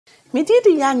Me did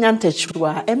the young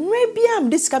antechua, and maybe I'm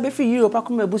discovered for Europe. I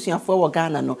come a bush for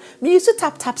Ghana. No, me used to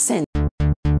tap send.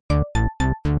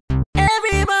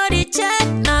 Everybody check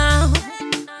now.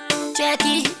 Check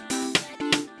it.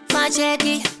 Check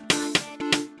it.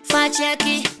 Check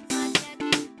it.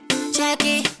 Check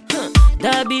it.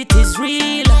 That beat is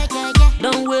real.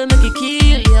 Don't wait, make it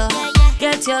kill ya.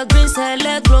 Get your green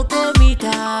select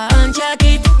glucometer and check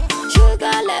it.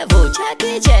 Sugar level, check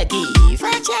it, check it.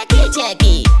 Check it, check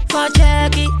it.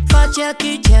 Check it, check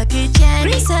it, check it, check it.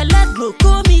 Green select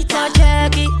glucometer.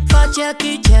 Check it, check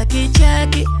it, check it,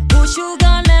 check it.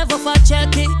 Sugar level,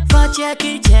 check it, check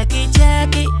it, check it,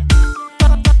 check it.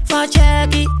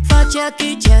 Check it, check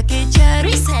it, check it, check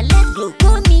it. Reselect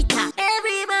glucometer.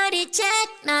 Everybody check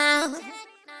now.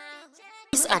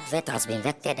 This advert has been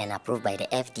vetted and approved by the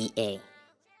FDA.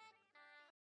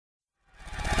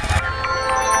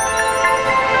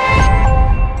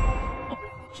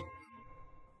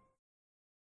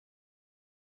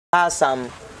 Some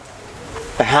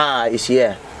is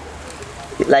here,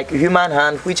 like human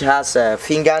hand, which has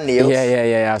fingernails.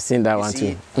 Yeah. I've seen that one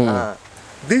too.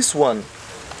 This one,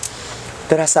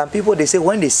 there are some people, they say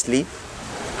when they sleep,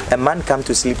 a man comes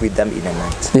to sleep with them in the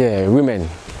night. Yeah, women.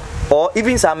 Or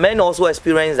even some men also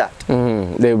experience that.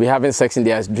 They'll be having sex in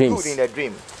their dreams. Good in their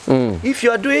dream. If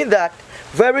you are doing that,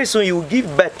 very soon you will give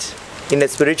birth in the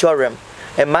spiritual realm,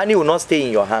 and money will not stay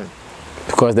in your hand.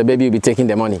 Because the baby will be taking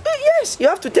the money. Yes, you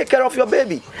have to take care of your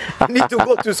baby. You need to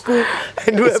go to school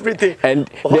and do everything. And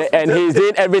he's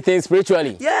doing everything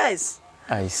spiritually. Yes.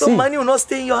 I see. So money will not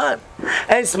stay in your hand.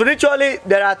 And spiritually,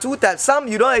 there are two types. Some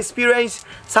you don't experience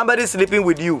somebody sleeping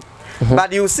with you.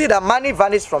 But you see that money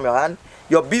vanishes from your hand.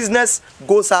 Your business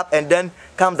goes up and then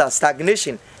comes a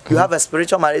stagnation. You have a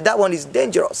spiritual marriage. That one is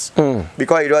dangerous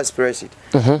because you don't experience it.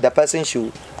 The person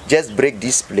should just break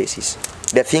these places.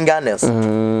 The fingernails.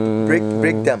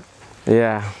 Break them.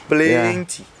 Yeah.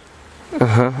 Plenty.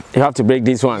 You have to break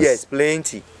these ones. Yes,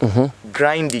 plenty.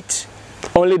 Grind it.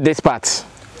 Only this part.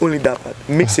 Only that part.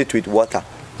 Mix it with water.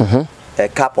 A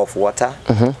cup of water.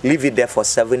 Leave it there for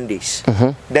 7 days.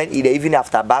 Then even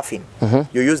after bathing,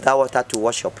 you use that water to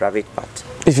wash your private part.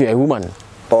 If you're a woman.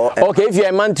 Or okay, if you're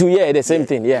a man too, yeah, the same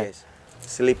thing. Yeah. Yes.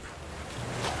 Sleep.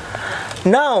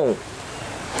 Now,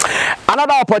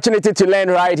 another opportunity to learn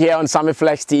right here on Sammy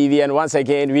Flex TV, and once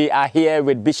again we are here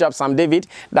with Bishop Sam David,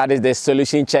 that is the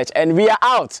Solution Church, and we are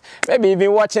out. Maybe you've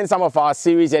been watching some of our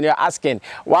series and you're asking,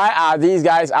 why are these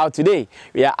guys out today?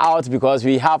 We are out because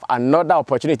we have another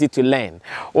opportunity to learn.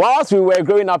 Whilst we were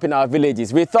growing up in our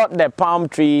villages, we thought the palm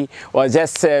tree was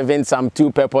just serving some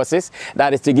two purposes,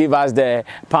 that is to give us the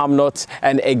palm nuts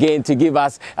and again to give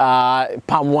us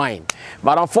palm wine.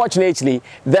 But unfortunately,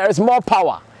 there is more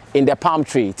power in the palm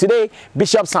tree. Today,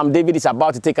 Bishop Sam David is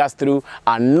about to take us through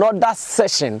another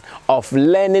session of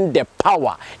learning the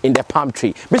power in the palm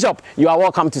tree. Bishop, you are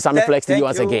welcome to Sammy Flex TV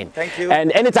once again. Thank you.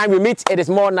 And anytime we meet, it is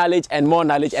more knowledge and more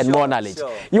knowledge and more knowledge.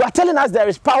 Sure. You are telling us there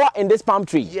is power in this palm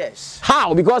tree. Yes.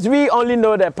 How? Because we only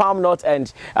know the palm nut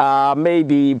and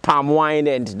maybe palm wine,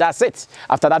 and that's it.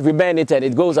 After that, we burn it and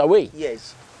it goes away.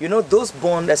 Yes. You know, those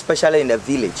born, especially in the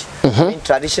village, in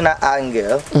traditional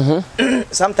angle,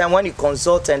 sometimes when you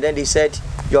consult and then they said,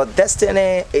 your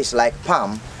destiny is like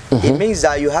palm, it means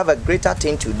that you have a greater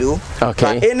thing to do.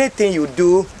 Okay. But anything you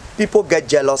do, people get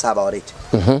jealous about it.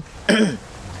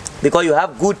 Because you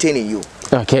have good thing in you.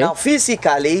 Okay. Now,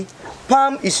 physically,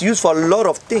 palm is used for a lot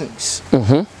of things.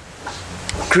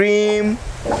 Cream,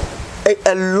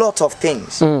 a lot of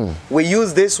things. We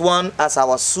use this one as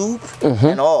our soup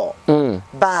and all.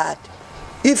 But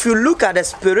if you look at the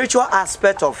spiritual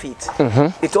aspect of it,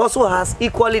 it also has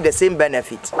equally the same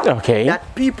benefit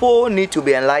that people need to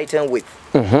be enlightened with.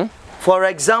 For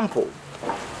example,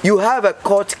 you have a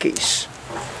court case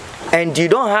and you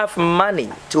don't have money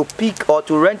to pick or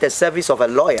to rent the service of a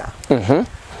lawyer,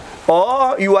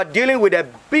 or you are dealing with a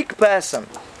big person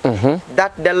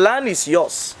that the land is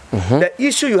yours. The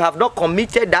issue, you have not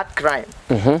committed that crime,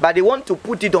 but they want to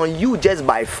put it on you just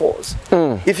by force.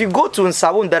 If you go to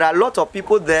Saam, there are a lot of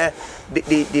people there,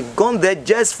 they've gone there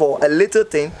just for a little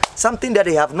thing, something that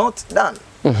they have not done.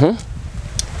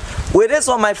 With this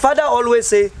one, my father always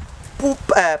say,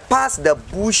 pass the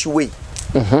bush way.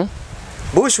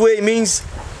 Bush way means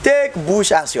take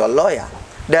bush as your lawyer.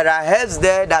 There are heads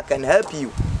there that can help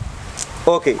you.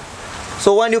 Okay,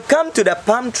 so when you come to the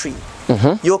palm tree,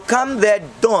 you come there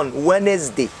dawn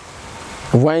Wednesday.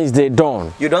 Wednesday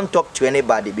dawn. You don't talk to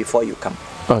anybody before you come.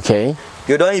 Okay.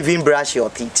 You don't even brush your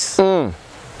teeth.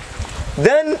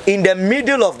 Then in the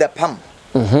middle of the palm,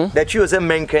 the tree was a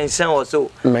menkensen or so.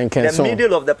 Menkensen. The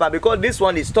middle of the palm, because this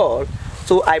one is tall,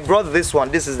 So I brought this one.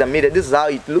 This is the middle. This is how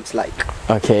it looks like.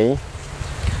 Okay.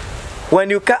 When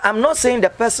you I'm not saying the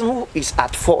person who is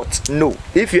at fault. No.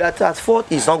 If you are at fault,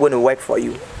 it's not going to work for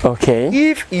you.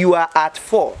 Okay. If you are at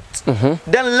fault,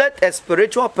 then let a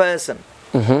spiritual person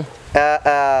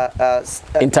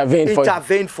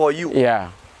intervene for you.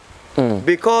 Yeah.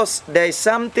 Because there is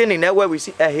something in there where we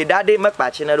see a hidade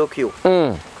makpachinero.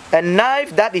 A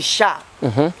knife that is sharp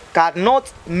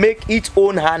cannot make its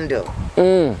own handle.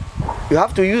 You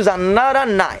have to use another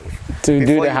knife to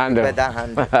do the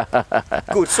handle.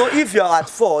 Good. So if you are at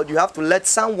fault, you have to let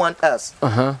someone else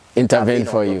intervene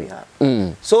for you.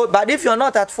 So, but if you're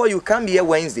not at fault, you can't be here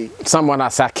Wednesday. Someone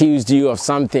has accused you of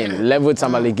something, leveled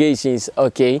some allegations.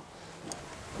 Okay.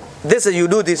 This is, you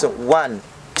do this 1,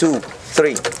 2,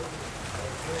 3.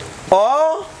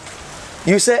 Or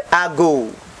you say I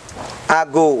go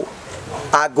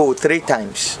 3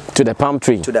 times to the palm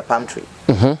tree. To the palm tree.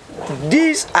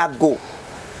 These I go.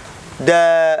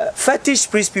 The fetish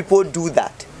priest people do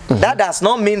that. That does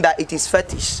not mean that it is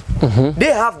fetish.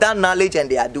 They have that knowledge and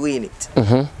they are doing it.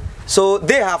 So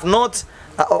they have not,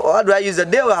 how do I use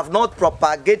it? They have not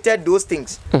propagated those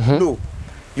things. No.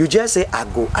 You just say, I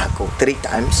go 3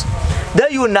 times.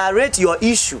 Then you narrate your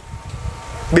issue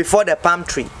before the palm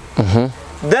tree.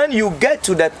 Then you get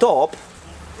to the top,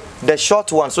 the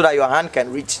short one, so that your hand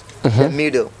can reach the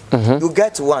middle. You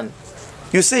get one.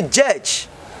 You say, Judge,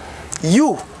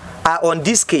 you are on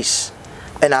this case,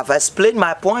 and I've explained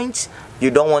my point.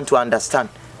 You don't want to understand.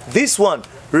 This one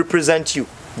represents you.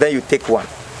 Then you take one.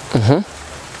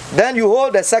 Then you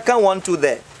hold the second one to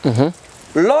there.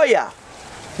 Lawyer,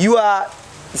 you are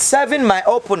serving my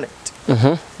opponent.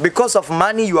 Because of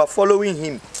money you are following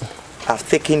him. I've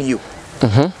taken you.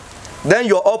 Then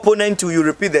your opponent too, you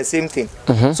repeat the same thing.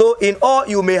 So in all,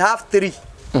 you may have 3.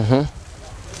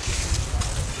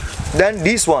 Then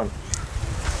this one,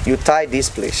 you tie this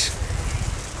place.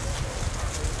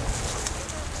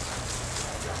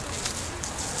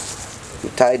 You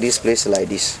tie this place like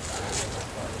this.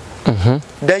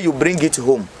 Then you bring it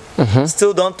home.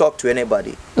 Still don't talk to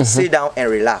anybody. Sit down and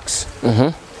relax.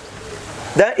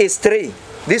 Then it's 3.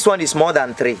 This one is more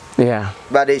than 3. Yeah.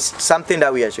 But it's something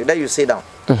that we are showing. Then you sit down.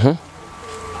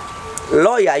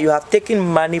 Lawyer, you have taken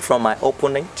money from my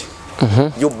opponent.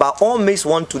 You by all means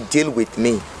want to deal with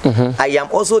me. I am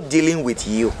also dealing with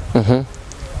you.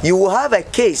 You will have a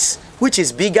case which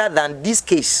is bigger than this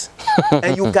case.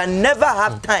 And you can never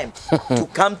have time to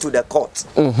come to the court.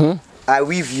 I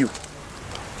with you.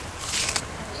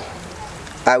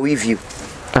 I with you.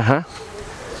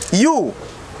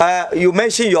 You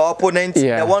mentioned your opponent,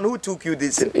 the one who took you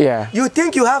this thing. You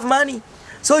think you have money,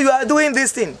 so you are doing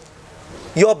this thing.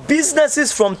 Your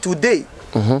businesses from today,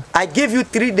 I give you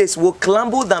 3 days, will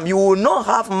crumble them. You will not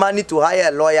have money to hire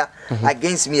a lawyer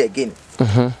against me again.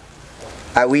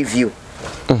 I with you.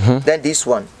 Then this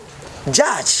one,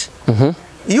 Judge,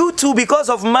 you too, because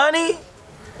of money,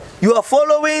 you are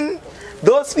following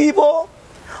those people.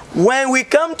 When we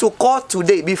come to court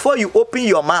today, before you open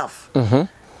your mouth,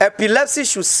 epilepsy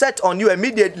should set on you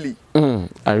immediately.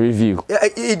 I review.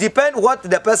 It depends what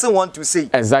the person wants to say.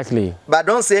 Exactly. But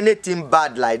don't say anything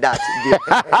bad like that.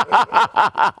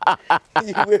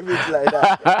 You wave it like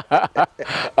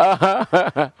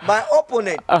that. My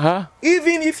opponent,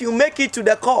 even if you make it to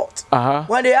the court,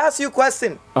 when they ask you a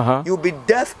question, you'll be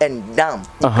deaf and dumb.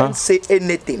 You can't say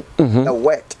anything. A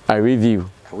word. I review.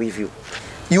 I review.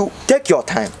 You take your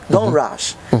time. Don't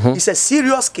rush. It's a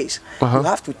serious case. You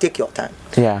have to take your time.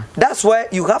 Yeah. That's why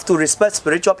you have to respect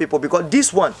spiritual people, because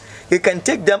this one, it can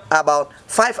take them about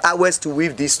 5 hours to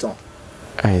weave this stone.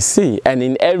 I see. And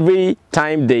in every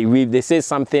time they weave, they say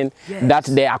something that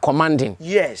they are commanding.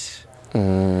 Yes.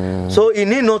 So it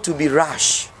need not to be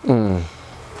rash.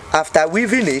 After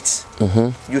weaving it,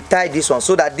 you tie this one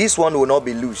so that this one will not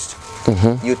be loosed.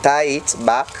 You tie it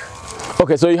back.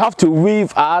 Okay, so you have to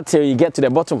weave out till you get to the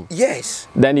bottom. Yes.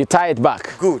 Then you tie it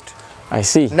back. Good. I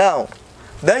see. Now,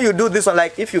 then you do this one,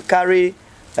 like if you carry,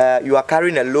 you are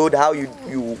carrying a load, how you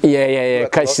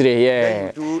catch it, Then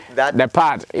you do that. The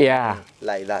part,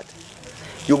 like that.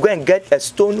 You go and get a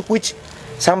stone which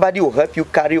somebody will help you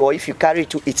carry, or if you carry it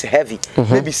too, it's heavy,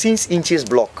 maybe 6 inches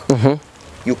block.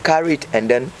 You carry it and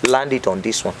then land it on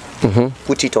this one.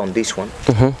 Put it on this one.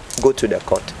 Go to the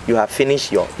court. You have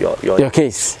finished your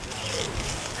case.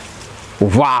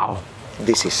 Wow.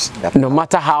 This is no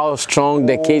matter how strong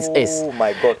the case is. Oh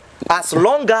my God. As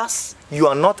long as you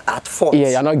are not at fault. Yeah,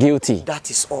 you're not guilty. That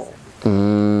is all.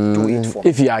 Do it for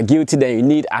If you are guilty, then you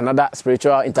need another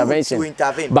spiritual intervention. To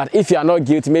intervene. But if you are not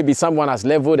guilty, maybe someone has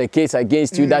leveled a case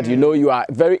against you that you know you are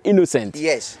very innocent.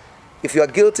 Yes. If you are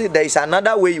guilty, there is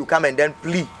another way you come and then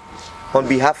plea. on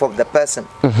behalf of the person.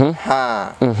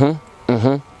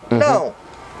 Now,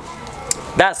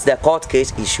 that's the court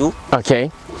case issue.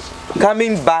 Okay.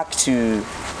 Coming back to,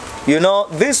 you know,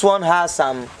 this one has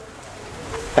some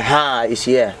is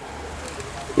here,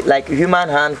 like human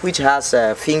hand, which has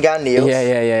fingernails.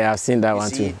 Yeah. I've seen that one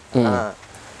See? too.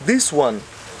 This one,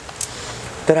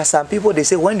 there are some people, they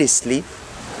say when they sleep,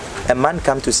 a man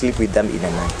comes to sleep with them in the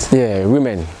night. Yeah,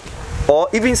 women. Or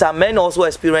even some men also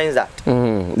experience that.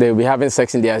 They'll be having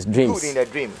sex in their dreams. Good in a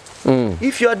dream.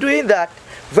 If you are doing that,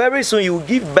 very soon you will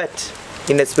give birth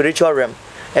in the spiritual realm,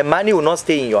 and money will not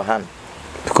stay in your hand.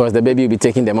 Because the baby will be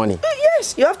taking the money.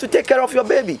 Yes, you have to take care of your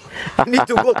baby. You need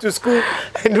to go to school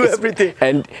and do everything.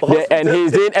 And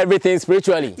he's doing everything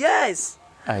spiritually. Yes.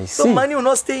 I see. So money will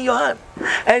not stay in your hand.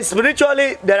 And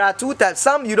spiritually, there are two types.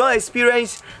 Some you don't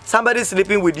experience somebody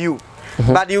sleeping with you.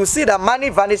 But you see that money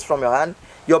vanishes from your hand,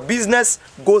 your business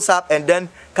goes up, and then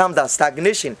comes that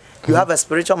stagnation. You have a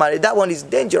spiritual marriage. That one is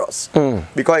dangerous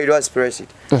because you don't experience it.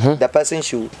 The person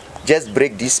should just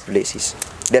break these places.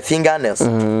 The fingernails.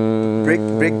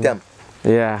 Break them.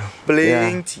 Yeah.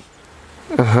 Plenty.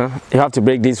 You have to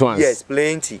break these ones. Yes,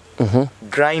 plenty.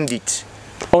 Grind it.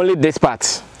 Only this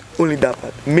part. Only that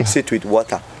part. Mix it with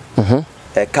water.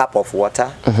 A cup of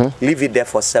water. Leave it there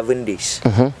for 7 days.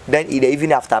 Then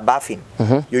even after bathing,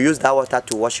 you use that water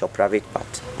to wash your private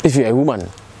part. If you're a woman.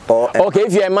 Or okay,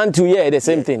 if you're a man too, yeah, the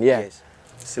same thing. Yeah. Yes.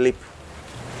 Sleep.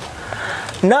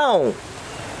 Now,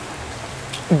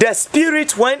 the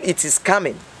spirit, when it is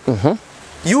coming,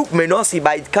 you may not see,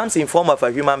 but it comes in form of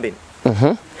a human being.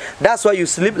 That's why you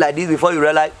sleep like this before you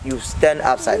realize you stand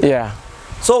upside down. Yeah.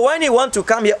 So when you want to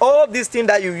come here, all these things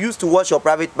that you use to wash your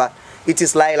private part, it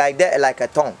is like that, like a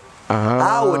tongue.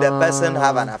 How would a person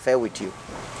have an affair with you?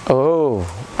 Oh,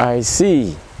 I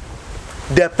see.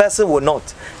 The person will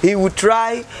not. He will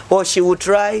try or she will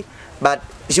try, but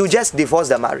she will just divorce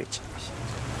the marriage.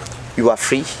 You are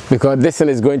free. Because this thing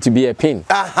is going to be a pin.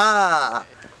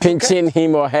 Pinching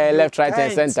him or her left, right,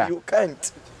 and center. You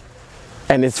can't.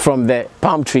 And it's from the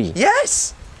palm tree.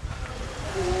 Yes.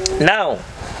 Now,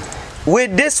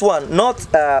 with this one, not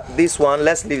this one,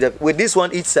 let's leave that. With this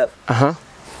one itself,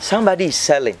 somebody is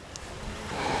selling.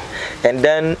 And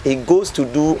then he goes to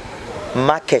do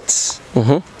markets.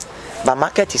 But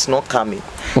market is not coming.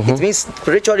 It means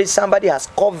spiritually somebody has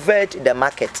covered the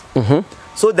market.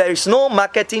 So there is no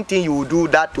marketing thing you will do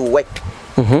that to work.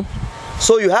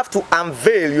 So you have to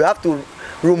unveil, you have to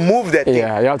remove the thing.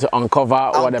 Yeah, you have to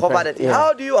uncover the thing.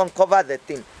 How do you uncover the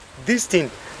thing? This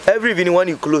thing, every evening when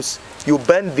you close, you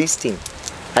burn this thing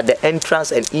at the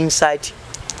entrance and inside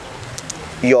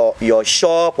your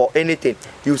shop or anything.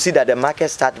 You see that the market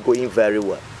start going very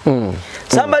well.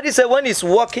 Somebody said when he's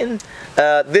walking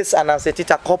this anaesthetic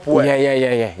copware,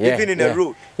 even in the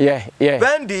road,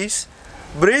 burn this,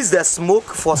 breathe the smoke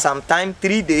for some time,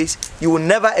 3 days, you will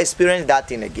never experience that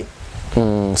thing again.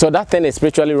 So that thing is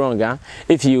spiritually wrong, huh?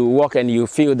 If you walk and you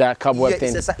feel that cobweb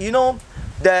thing. You know,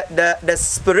 the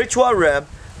spiritual realm,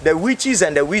 the witches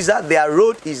and the wizards, their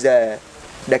road is the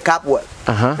cobweb.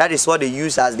 That is what they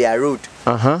use as their road.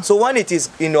 So when it is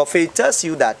in your face, it tells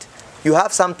you that you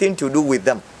have something to do with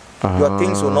them. Your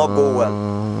things will not go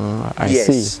well.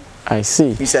 I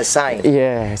see. It's a sign.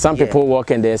 Yeah, some people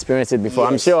walk and they experience it before.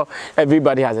 I'm sure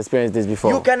everybody has experienced this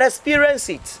before. You can experience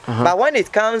it, but when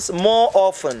it comes more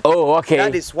often,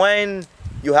 that is when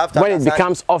you have to when it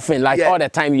becomes often, like all the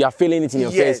time, you are feeling it in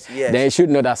your face, then you should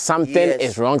know that something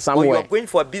is wrong somewhere. When you're going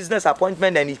for a business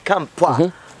appointment and it comes,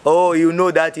 oh, you know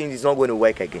that thing is not going to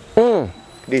work again.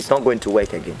 It's not going to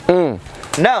work again.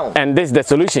 Now, and this is the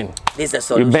solution. This is the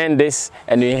solution. You burn this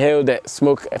and you inhale the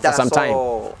smoke for some time.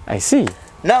 All. I see.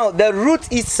 Now, the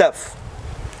root itself,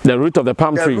 the root of the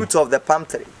palm tree. The root of the palm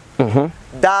tree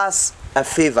does a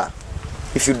favor.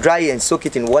 If you dry it and soak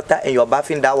it in water and you're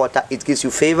bathing that water, it gives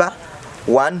you favor.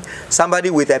 One,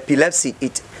 somebody with epilepsy,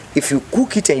 if you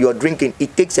cook it and you're drinking,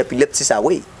 it takes epilepsy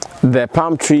away. The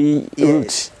palm tree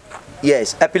root.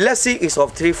 Yes, epilepsy is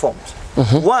of 3 forms.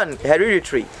 One,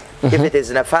 hereditary, if it is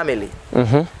in a family.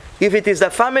 If it is a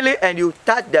family and you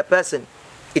touch the person,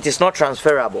 it is not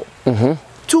transferable.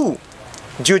 2,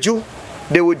 juju,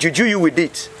 they will juju you with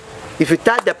it. If you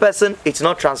touch the person, it's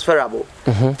not transferable.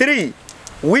 3,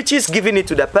 witches giving it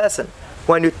to the person.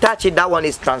 When you touch it, that one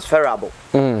is transferable.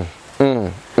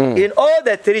 In all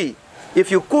the 3, if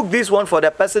you cook this one for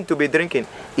the person to be drinking,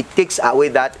 it takes away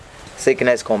that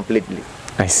sickness completely.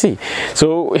 I see.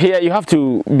 So here you have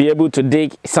to be able to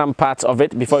dig some parts of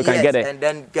it before you can get it. And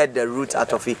then get the roots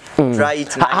out of it. Dry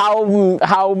it.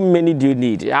 How many do you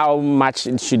need? How much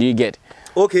should you get?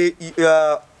 Okay,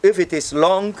 if it is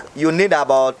long, you need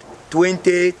about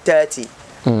 20, 30.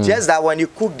 Just that when you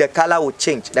cook, the color will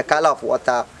change. The color of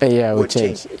water will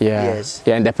change. Yeah. Yes.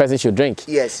 Yeah, and the person should drink.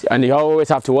 Yes. And you always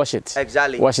have to wash it.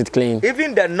 Exactly. Wash it clean.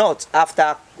 Even the nut,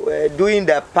 after doing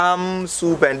the palm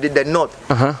soup and the nut,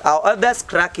 our others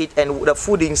crack it and the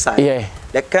food inside. Yeah.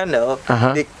 The kernel,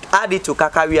 they add it to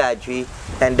kakari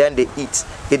and then they eat.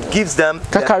 It gives them.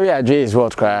 Kakari is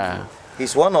what?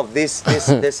 It's one of these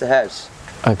herbs.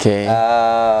 Okay.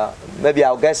 Maybe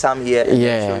I'll get some here.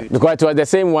 Yeah, because it was the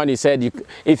same one you said.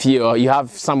 If you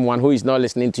have someone who is not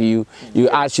listening to you, you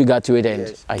add sugar to it,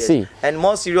 and I see. And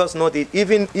more serious note,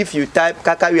 even if you type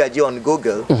kakari on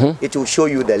Google, it will show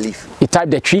you the leaf. You type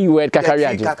the tree word kakari.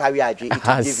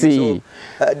 I see.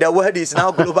 So, the word is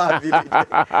now global village.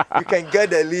 You can get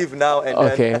the leaf now, and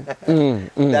then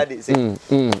that is it.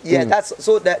 Yeah, that's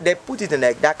so that they put it in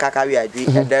that kakari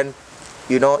and then.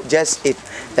 You know, just it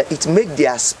make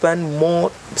their sperm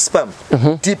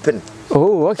deepen.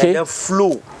 Oh, okay. And then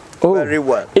flow very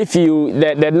well. If you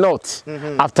the nut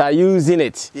after using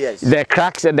it, the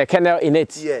cracks and the kernel in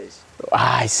it. Yes.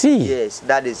 I see. Yes,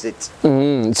 that is it.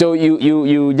 So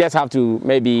you just have to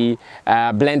maybe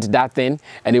blend that thing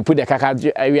and you put the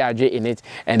kakari in it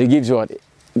and it gives you what?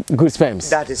 Good sperms.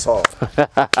 That is all.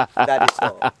 That is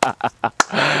all.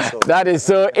 That is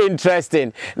so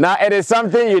interesting. Now it is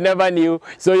something you never knew,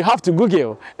 so you have to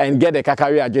Google and get the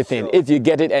kakari thing. If you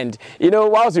get it, and you know,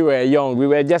 whilst we were young, we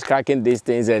were just cracking these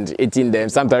things and eating them.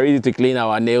 Sometimes easy to clean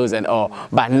our nails and all.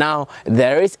 But now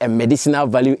there is a medicinal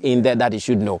value in there that you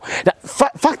should know. The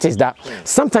fact is that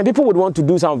sometimes people would want to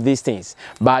do some of these things,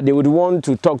 but they would want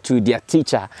to talk to their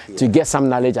teacher to get some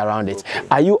knowledge around it.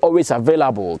 Are you always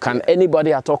available? Can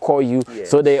anybody at all call you?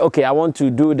 So they, okay, I want to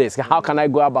do this. How can I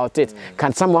go about it?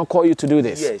 Can someone call you to do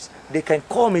this? Yes, they can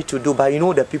call me to do, but you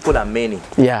know the people are many.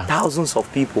 Yeah. Thousands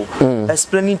of people.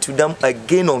 Explaining to them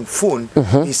again on phone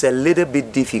is a little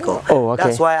bit difficult. Oh, okay.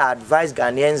 That's why I advise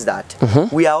Ghanaians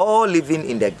that we are all living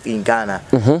in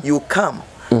Ghana. You come,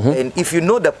 and if you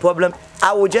know the problem,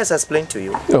 I will just explain to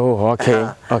you. Oh,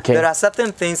 okay. Okay. There are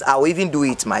certain things I will even do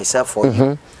it myself for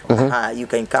you. You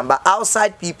can come, but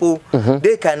outside people,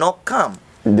 they cannot come.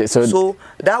 So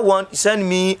that one, send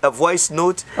me a voice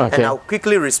note and I'll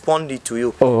quickly respond it to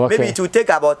you. Oh, okay. Maybe it will take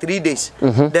about 3 days.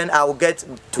 Then I'll get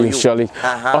to you. Surely.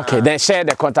 Okay, then share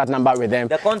the contact number with them.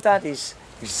 The contact is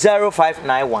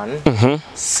 0591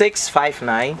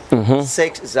 659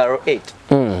 608.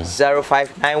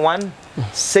 0591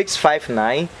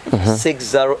 659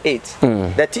 608.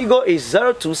 The Tigo is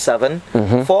 027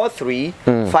 43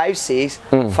 56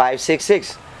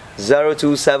 566.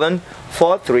 027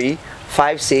 43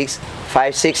 56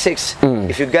 566.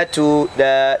 If you get to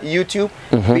the YouTube,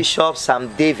 Bishop Sam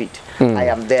David, I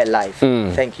am there live.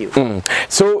 Thank you.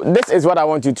 So this is what I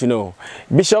want you to know.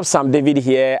 Bishop Sam David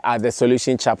here at the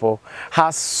Solution Chapel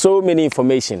has so many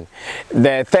information.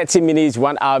 The 30 minutes,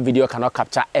 1 hour video cannot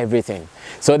capture everything.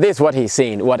 So this is what he's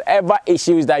saying. Whatever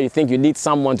issues that you think you need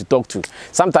someone to talk to.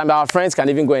 Sometimes our friends can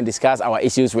even go and discuss our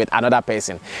issues with another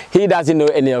person. He doesn't know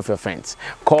any of your friends.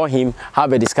 Call him,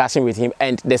 have a discussion with him,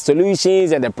 and the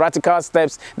solutions and the practical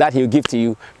steps that he'll give to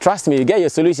you, trust me, you get your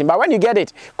solution. But when you get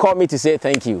it, call me to say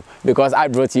thank you because I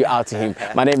brought you out to him.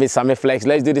 My name is Sammy Flex.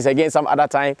 Let's do this again some other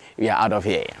time. We are out of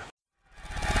here.